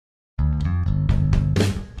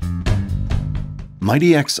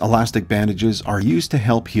Mighty X elastic bandages are used to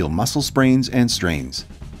help heal muscle sprains and strains.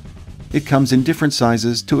 It comes in different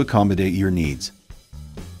sizes to accommodate your needs.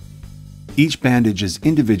 Each bandage is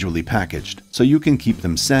individually packaged, so you can keep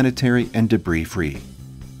them sanitary and debris-free.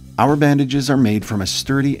 Our bandages are made from a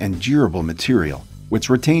sturdy and durable material, which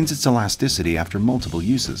retains its elasticity after multiple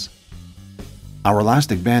uses. Our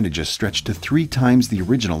elastic bandages stretch to 3 times the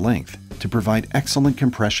original length to provide excellent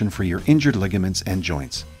compression for your injured ligaments and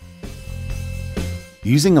joints.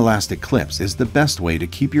 Using elastic clips is the best way to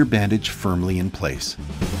keep your bandage firmly in place.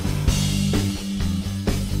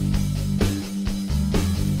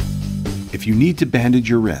 If you need to bandage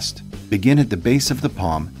your wrist, begin at the base of the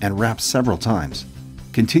palm and wrap several times.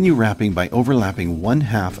 Continue wrapping by overlapping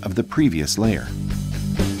 1/2 of the previous layer.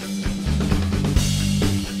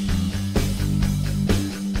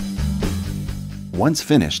 Once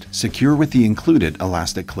finished, secure with the included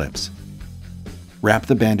elastic clips. Wrap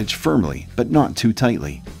the bandage firmly, but not too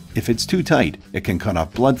tightly. If it's too tight, it can cut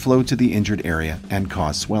off blood flow to the injured area and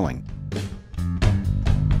cause swelling.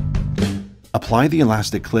 Apply the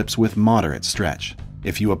elastic clips with moderate stretch.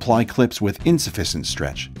 If you apply clips with insufficient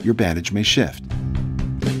stretch, your bandage may shift.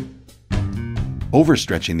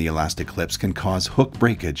 Overstretching the elastic clips can cause hook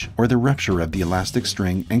breakage or the rupture of the elastic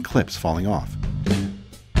string and clips falling off.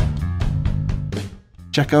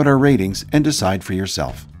 Check out our ratings and decide for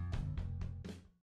yourself.